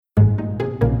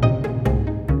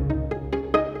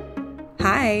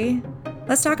Hi.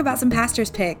 Let's talk about some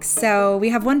pastor's picks. So we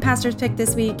have one pastor's pick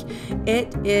this week.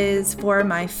 It is for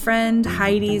my friend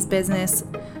Heidi's business,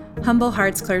 Humble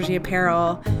Hearts Clergy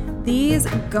Apparel. These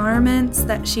garments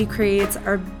that she creates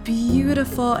are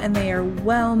beautiful and they are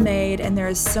well made and there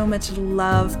is so much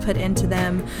love put into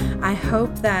them. I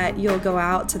hope that you'll go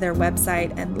out to their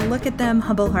website and look at them,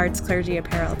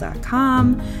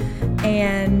 humbleheartsclergyapparel.com,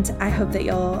 and I hope that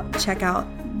you'll check out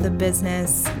the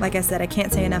business. Like I said, I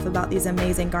can't say enough about these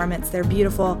amazing garments. They're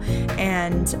beautiful,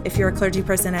 and if you're a clergy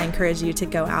person, I encourage you to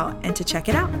go out and to check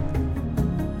it out.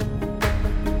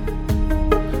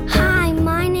 Hi,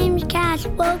 my name's Cass.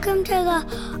 Welcome to the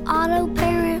Auto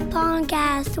Parent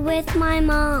Podcast with my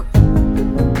mom.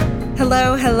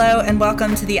 Hello, and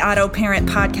welcome to the Auto Parent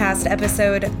Podcast,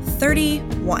 episode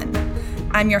 31.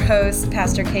 I'm your host,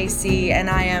 Pastor Casey, and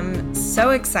I am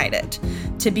so excited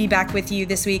to be back with you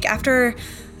this week after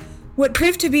what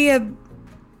proved to be a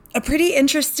pretty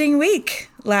interesting week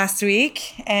last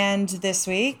week and this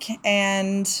week,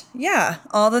 and yeah,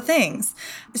 all the things.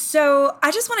 So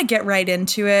I just want to get right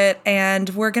into it,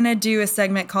 and we're going to do a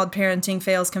segment called Parenting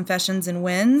Fails, Confessions, and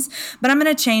Wins, but I'm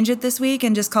going to change it this week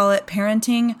and just call it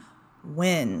Parenting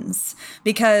Wins,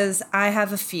 because I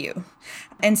have a few.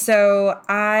 And so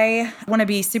I want to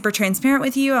be super transparent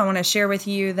with you. I want to share with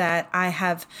you that I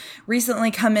have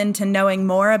recently come into knowing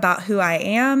more about who I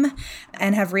am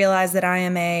and have realized that I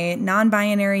am a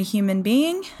non-binary human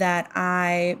being, that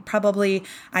I probably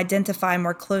identify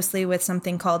more closely with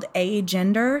something called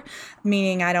agender,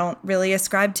 meaning I don't really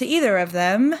ascribe to either of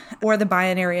them or the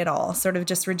binary at all, sort of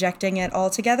just rejecting it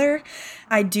altogether.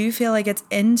 I do feel like it's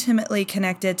intimately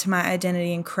connected to my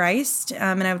identity in Christ,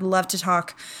 and I would love to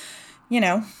talk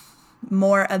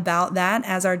more about that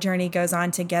as our journey goes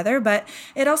on together. But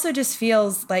it also just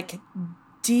feels like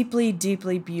deeply,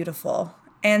 deeply beautiful.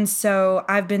 And so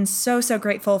I've been so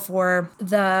grateful for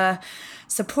the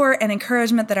support and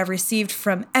encouragement that I've received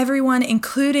from everyone,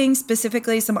 including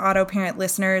specifically some Auto Parent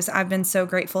listeners. I've been so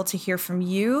grateful to hear from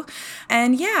you.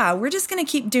 And yeah, we're just going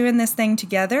to keep doing this thing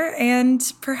together, and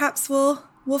perhaps we'll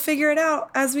figure it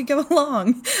out as we go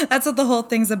along. That's what the whole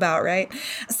thing's about, right?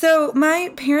 So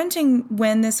my parenting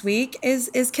win this week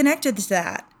is connected to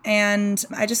that. And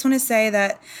I just want to say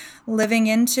that living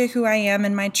into who I am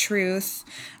and my truth,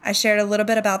 I shared a little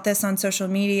bit about this on social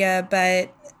media,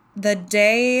 but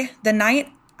the night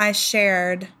I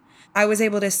shared, I was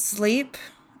able to sleep.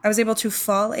 I was able to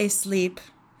fall asleep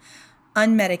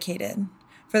unmedicated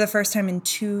for the first time in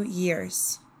 2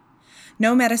 years.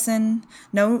 No medicine,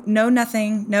 no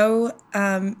nothing, no,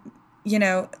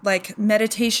 like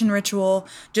meditation ritual,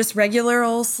 just regular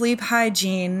old sleep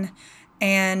hygiene.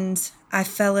 And I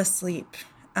fell asleep,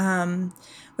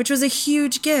 which was a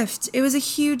huge gift. It was a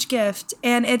huge gift.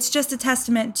 And it's just a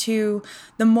testament to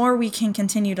the more we can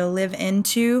continue to live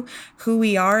into who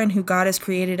we are and who God has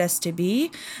created us to be,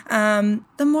 the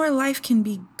more life can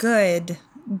be good,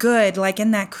 like in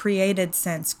that created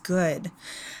sense, good.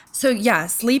 So yeah,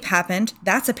 sleep happened.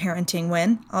 That's a parenting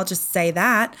win. I'll just say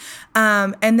that.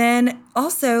 And then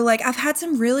also, I've had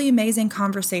some really amazing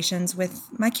conversations with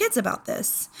my kids about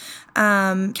this.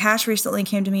 Cash recently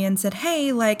came to me and said,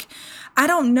 hey, I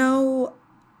don't know,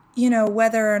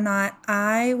 whether or not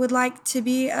I would like to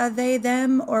be a they,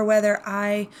 them, or whether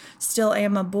I still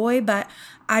am a boy, but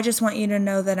I just want you to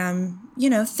know that I'm,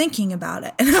 thinking about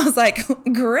it. And I was like,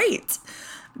 great.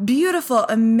 Beautiful,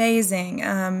 amazing.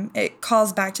 It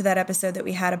calls back to that episode that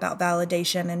we had about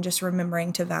validation and just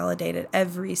remembering to validate it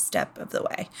every step of the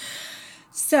way.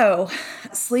 So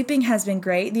sleeping has been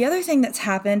great. The other thing that's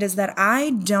happened is that I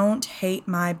don't hate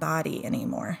my body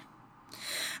anymore.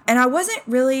 And I wasn't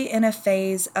really in a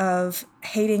phase of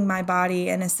hating my body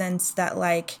in a sense that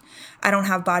I don't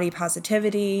have body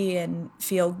positivity and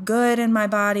feel good in my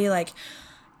body.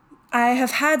 I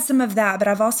have had some of that, but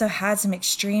I've also had some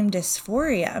extreme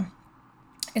dysphoria.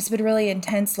 It's been really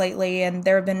intense lately, and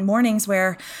there have been mornings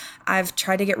where I've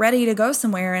tried to get ready to go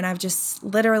somewhere, and I've just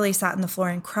literally sat on the floor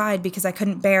and cried because I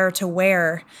couldn't bear to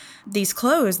wear these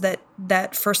clothes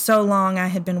that for so long I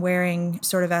had been wearing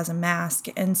sort of as a mask.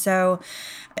 And so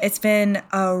it's been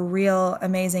a real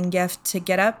amazing gift to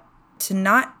get up, to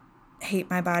not hate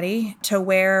my body, to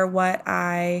wear what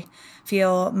I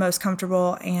feel most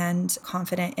comfortable and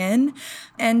confident in,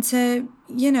 and to,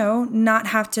 not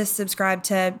have to subscribe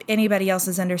to anybody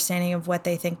else's understanding of what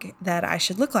they think that I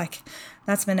should look like.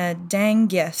 That's been a dang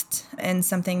gift, and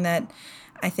something that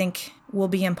I think will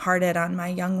be imparted on my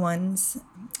young ones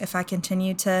if I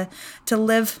continue to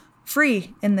live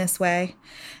free in this way.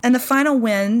 And the final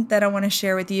win that I want to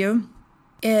share with you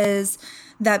is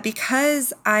that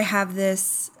because I have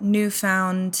this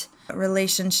newfound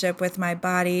relationship with my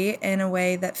body in a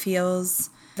way that feels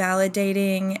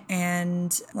validating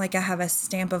and like I have a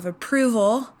stamp of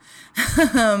approval,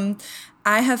 I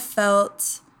have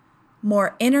felt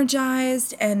more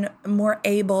energized and more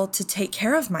able to take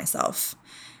care of myself.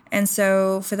 And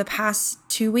so for the past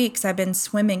 2 weeks, I've been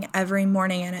swimming every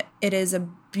morning, and it is a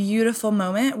beautiful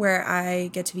moment where I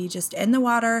get to be just in the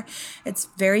water. It's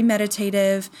very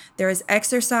meditative. There is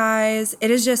exercise.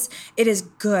 It is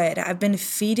good. I've been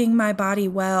feeding my body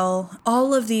well.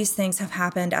 All of these things have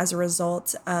happened as a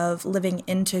result of living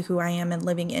into who I am and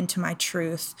living into my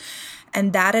truth.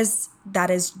 And that is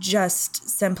just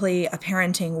simply a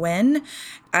parenting win.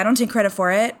 I don't take credit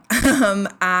for it.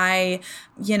 I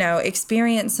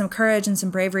experienced some courage and some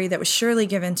bravery that was surely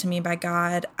given to me by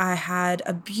God. I had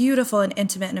a beautiful and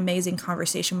intimate and amazing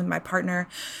conversation with my partner,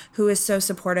 who is so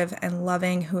supportive and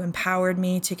loving, who empowered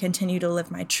me to continue to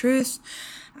live my truth.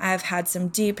 I've had some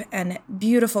deep and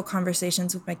beautiful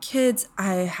conversations with my kids.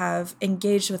 I have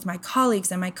engaged with my colleagues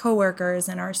and my coworkers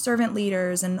and our servant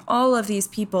leaders and all of these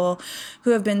people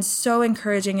who have been so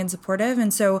encouraging and supportive.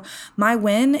 And so my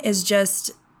win is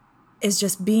just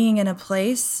being in a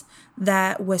place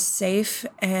that was safe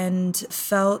and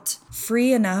felt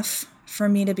free enough for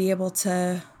me to be able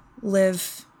to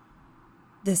live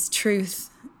this truth.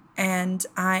 And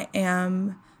I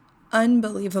am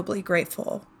unbelievably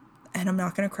grateful. And I'm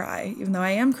not going to cry. Even though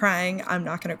I am crying, I'm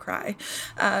not going to cry.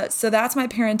 So that's my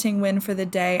parenting win for the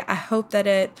day. I hope that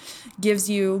it gives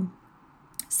you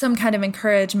some kind of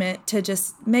encouragement to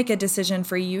just make a decision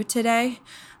for you today,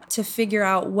 to figure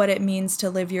out what it means to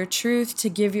live your truth, to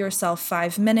give yourself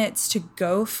 5 minutes to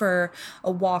go for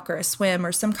a walk or a swim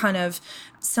or some kind of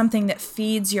something that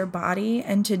feeds your body,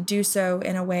 and to do so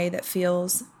in a way that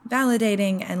feels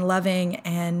validating and loving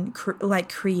and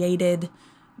created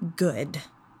good.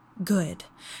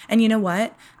 And you know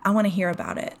what? I want to hear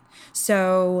about it.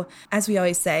 So as we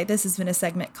always say, this has been a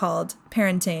segment called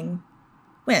Parenting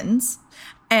Wins.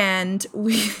 And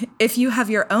if you have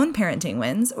your own parenting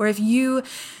wins, or if you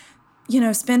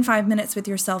spend 5 minutes with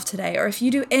yourself today, or if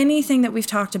you do anything that we've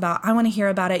talked about, I want to hear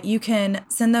about it. You can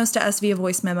send those to us via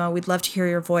voice memo. We'd love to hear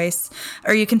your voice,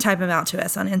 or you can type them out to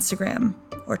us on Instagram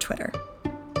or Twitter.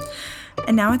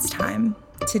 And now it's time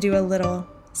to do a little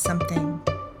something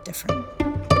different.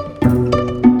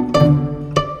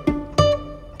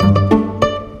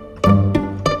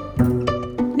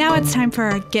 Now it's time for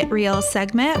our Get Real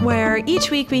segment, where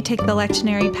each week we take the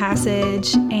lectionary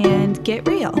passage and get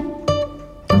real.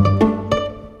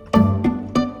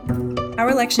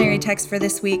 Our lectionary text for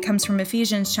this week comes from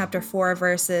Ephesians chapter 4,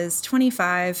 verses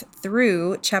 25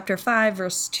 through chapter 5,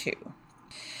 verse 2.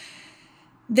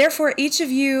 Therefore, each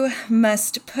of you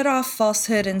must put off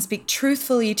falsehood and speak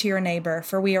truthfully to your neighbor,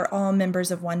 for we are all members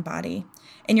of one body.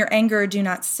 In your anger, do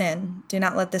not sin. Do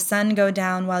not let the sun go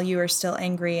down while you are still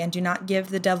angry, and do not give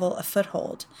the devil a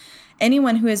foothold.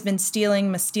 Anyone who has been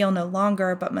stealing must steal no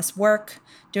longer, but must work,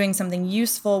 doing something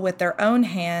useful with their own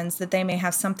hands, that they may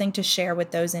have something to share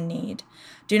with those in need.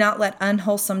 Do not let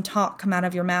unwholesome talk come out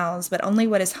of your mouths, but only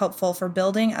what is helpful for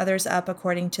building others up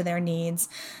according to their needs,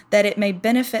 that it may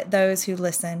benefit those who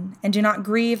listen. And do not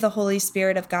grieve the Holy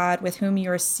Spirit of God, with whom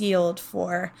you are sealed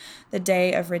for the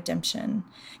day of redemption.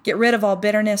 Get rid of all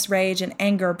bitterness, rage, and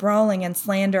anger, brawling and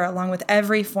slander, along with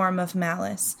every form of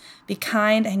malice. Be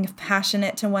kind and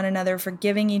compassionate to one another,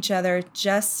 forgiving each other,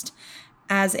 just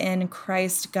as in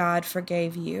Christ God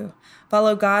forgave you.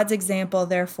 Follow God's example,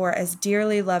 therefore, as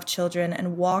dearly loved children,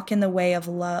 and walk in the way of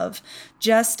love,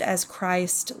 just as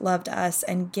Christ loved us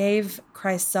and gave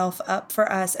Christ's self up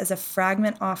for us as a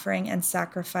fragrant offering and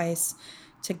sacrifice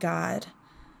to God.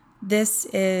 This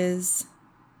is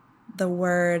the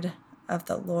word of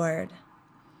the Lord.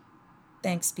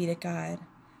 Thanks be to God.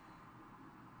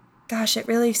 Gosh, it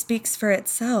really speaks for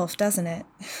itself, doesn't it?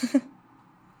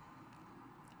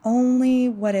 Only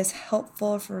what is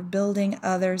helpful for building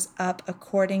others up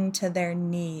according to their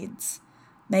needs.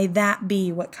 May that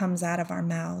be what comes out of our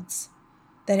mouths,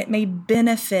 that it may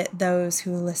benefit those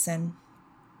who listen.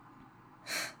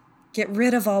 Get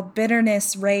rid of all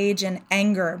bitterness, rage, and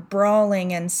anger,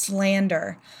 brawling and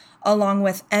slander, along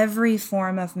with every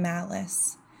form of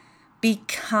malice. Be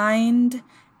kind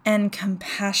and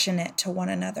compassionate to one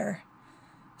another,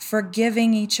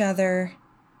 forgiving each other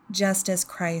just as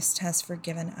Christ has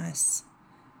forgiven us.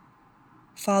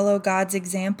 Follow God's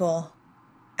example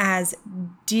as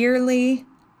dearly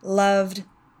loved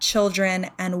children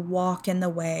and walk in the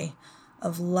way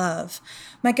of love.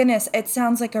 My goodness, it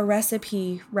sounds like a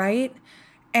recipe, right?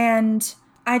 And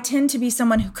I tend to be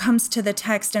someone who comes to the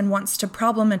text and wants to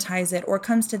problematize it, or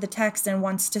comes to the text and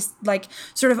wants to like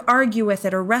sort of argue with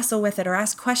it or wrestle with it or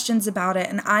ask questions about it.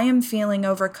 And I am feeling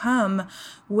overcome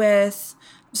with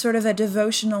sort of a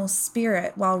devotional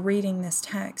spirit while reading this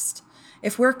text.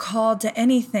 If we're called to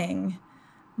anything,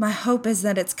 my hope is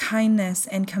that it's kindness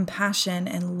and compassion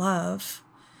and love.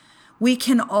 We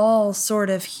can all sort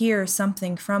of hear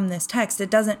something from this text. It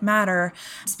doesn't matter.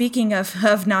 Speaking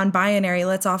of non-binary,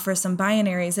 let's offer some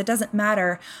binaries. It doesn't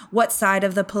matter what side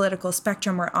of the political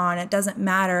spectrum we're on. It doesn't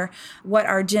matter what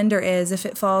our gender is, if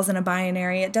it falls in a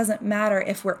binary. It doesn't matter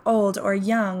if we're old or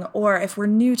young, or if we're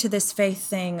new to this faith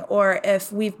thing, or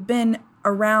if we've been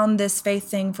around this faith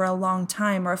thing for a long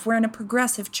time, or if we're in a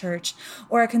progressive church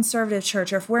or a conservative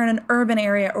church, or if we're in an urban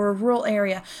area or a rural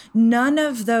area. None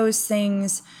of those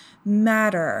things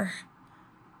matter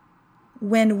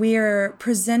when we're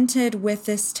presented with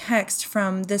this text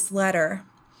from this letter,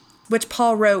 which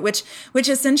Paul wrote, which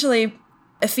essentially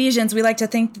Ephesians, we like to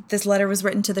think that this letter was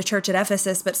written to the church at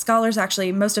Ephesus, but scholars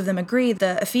actually, most of them agree,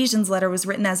 the Ephesians letter was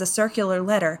written as a circular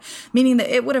letter, meaning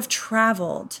that it would have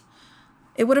traveled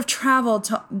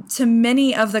to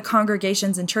many of the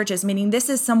congregations and churches, meaning this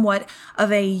is somewhat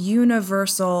of a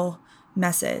universal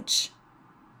message.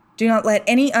 Do not let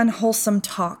any unwholesome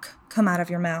talk come out of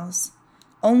your mouths,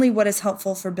 only what is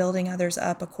helpful for building others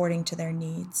up according to their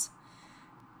needs.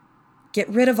 Get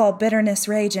rid of all bitterness,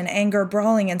 rage, and anger,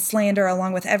 brawling, and slander,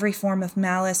 along with every form of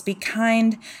malice. Be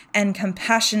kind and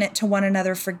compassionate to one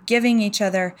another, forgiving each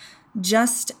other,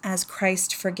 just as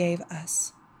Christ forgave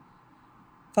us.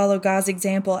 Follow God's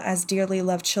example as dearly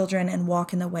loved children and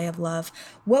walk in the way of love.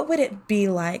 What would it be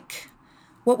like?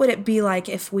 What would it be like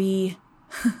if we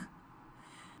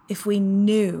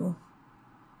knew,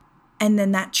 and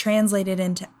then that translated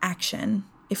into action,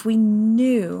 if we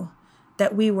knew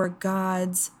that we were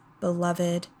God's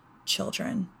beloved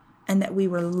children and that we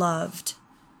were loved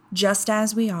just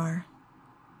as we are,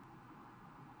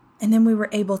 and then we were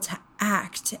able to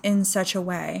act in such a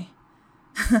way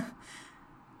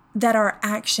that our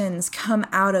actions come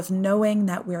out of knowing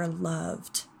that we're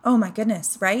loved. Oh my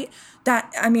goodness, right? I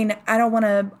don't want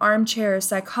to armchair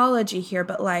psychology here,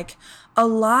 but like a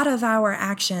lot of our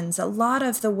actions, a lot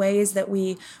of the ways that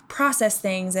we process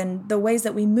things and the ways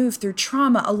that we move through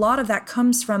trauma, a lot of that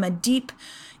comes from a deep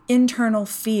internal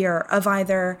fear of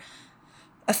either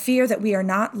a fear that we are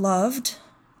not loved,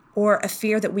 or a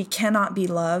fear that we cannot be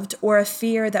loved, or a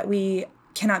fear that we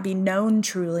cannot be known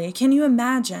truly. Can you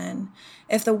imagine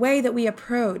if the way that we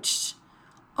approached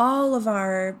all of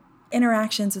our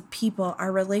interactions with people,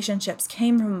 our relationships,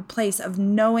 came from a place of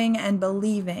knowing and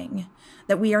believing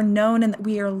that we are known and that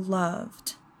we are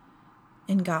loved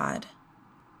in God?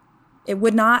 It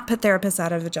would not put therapists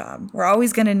out of a job. We're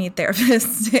always going to need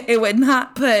therapists. It would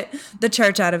not put the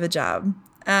church out of a job.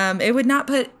 It would not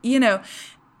put,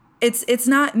 it's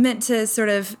not meant to sort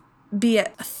of be a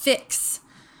fix.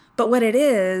 But what it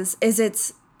is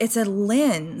it's a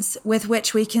lens with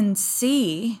which we can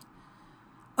see,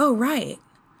 oh, right.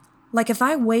 Like if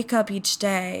I wake up each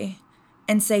day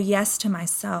and say yes to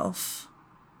myself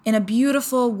in a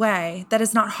beautiful way that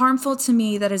is not harmful to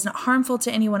me, that is not harmful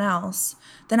to anyone else,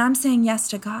 then I'm saying yes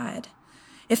to God.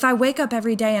 If I wake up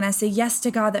every day and I say yes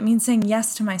to God, that means saying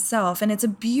yes to myself. And it's a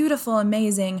beautiful,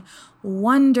 amazing,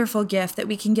 wonderful gift that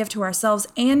we can give to ourselves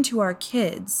and to our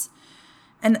kids.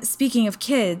 And speaking of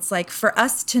kids, like for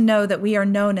us to know that we are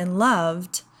known and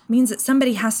loved means that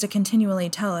somebody has to continually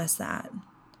tell us that.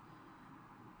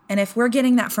 And if we're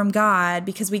getting that from God,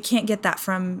 because we can't get that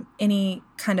from any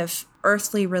kind of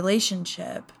earthly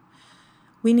relationship,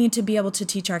 we need to be able to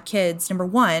teach our kids, number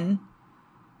one,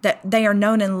 that they are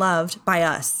known and loved by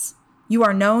us. You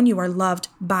are known, you are loved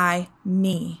by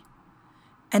me.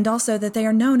 And also that they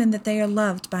are known and that they are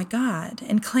loved by God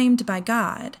and claimed by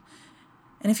God.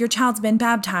 And if your child's been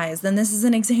baptized, then this is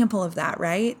an example of that,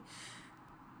 right?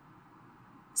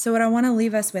 So what I want to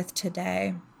leave us with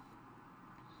today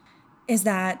is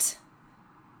that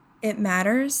it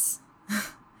matters.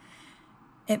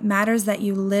 It matters that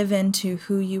you live into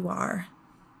who you are.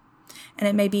 And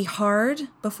it may be hard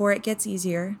before it gets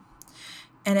easier.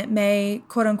 And it may,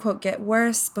 quote unquote, get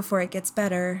worse before it gets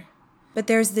better. But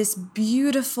there's this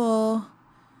beautiful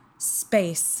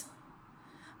space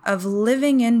of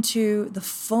living into the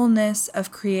fullness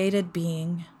of created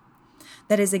being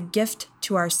that is a gift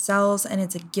to ourselves and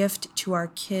it's a gift to our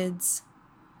kids.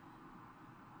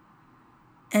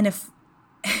 And if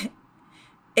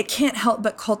it can't help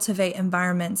but cultivate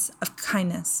environments of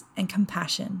kindness and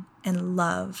compassion and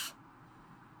love.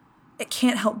 It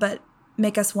can't help but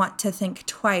make us want to think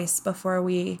twice before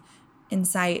we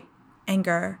incite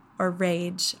anger or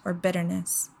rage or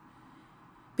bitterness.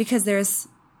 because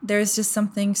there's just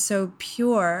something so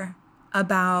pure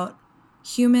about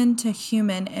human to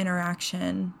human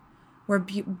interaction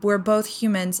where both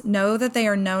humans know that they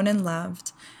are known and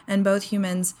loved, and both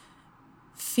humans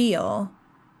feel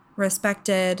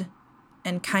respected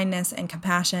and kindness and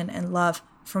compassion and love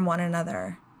from one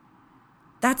another.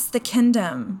 That's the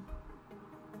kingdom.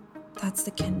 That's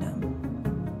the kingdom.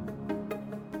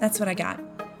 That's what I got.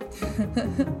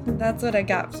 That's what I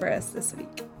got for us this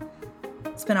week.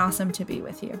 It's been awesome to be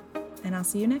with you, and I'll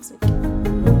see you next week.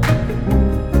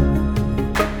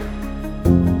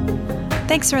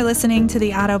 Thanks for listening to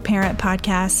the Auto Parent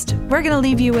Podcast. We're going to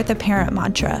leave you with a parent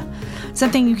mantra,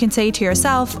 something you can say to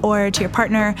yourself or to your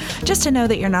partner just to know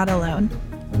that you're not alone.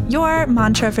 Your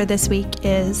mantra for this week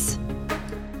is,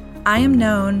 I am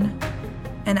known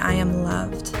and I am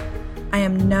loved. I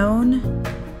am known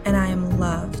and I am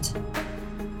loved.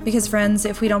 Because friends,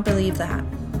 if we don't believe that,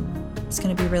 it's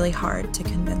going to be really hard to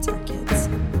convince our kids.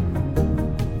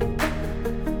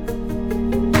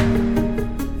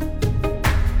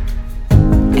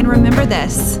 And remember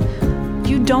this,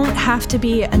 you don't have to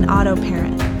be an auto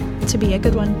parent to be a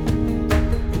good one.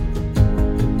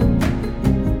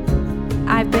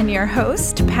 I've been your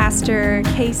host, Pastor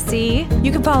KC.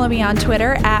 You can follow me on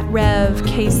Twitter at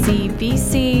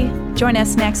RevKCVC. Join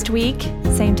us next week,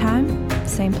 same time,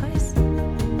 same place.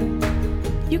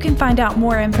 You can find out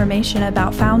more information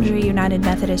about Foundry United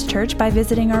Methodist Church by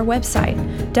visiting our website,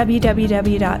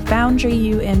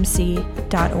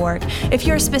 www.foundryumc.org. If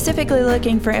you're specifically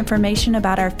looking for information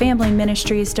about our Family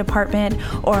Ministries department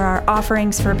or our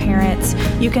offerings for parents,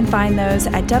 you can find those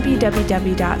at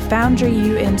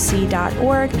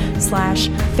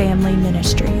www.foundryumc.org/family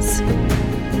ministries.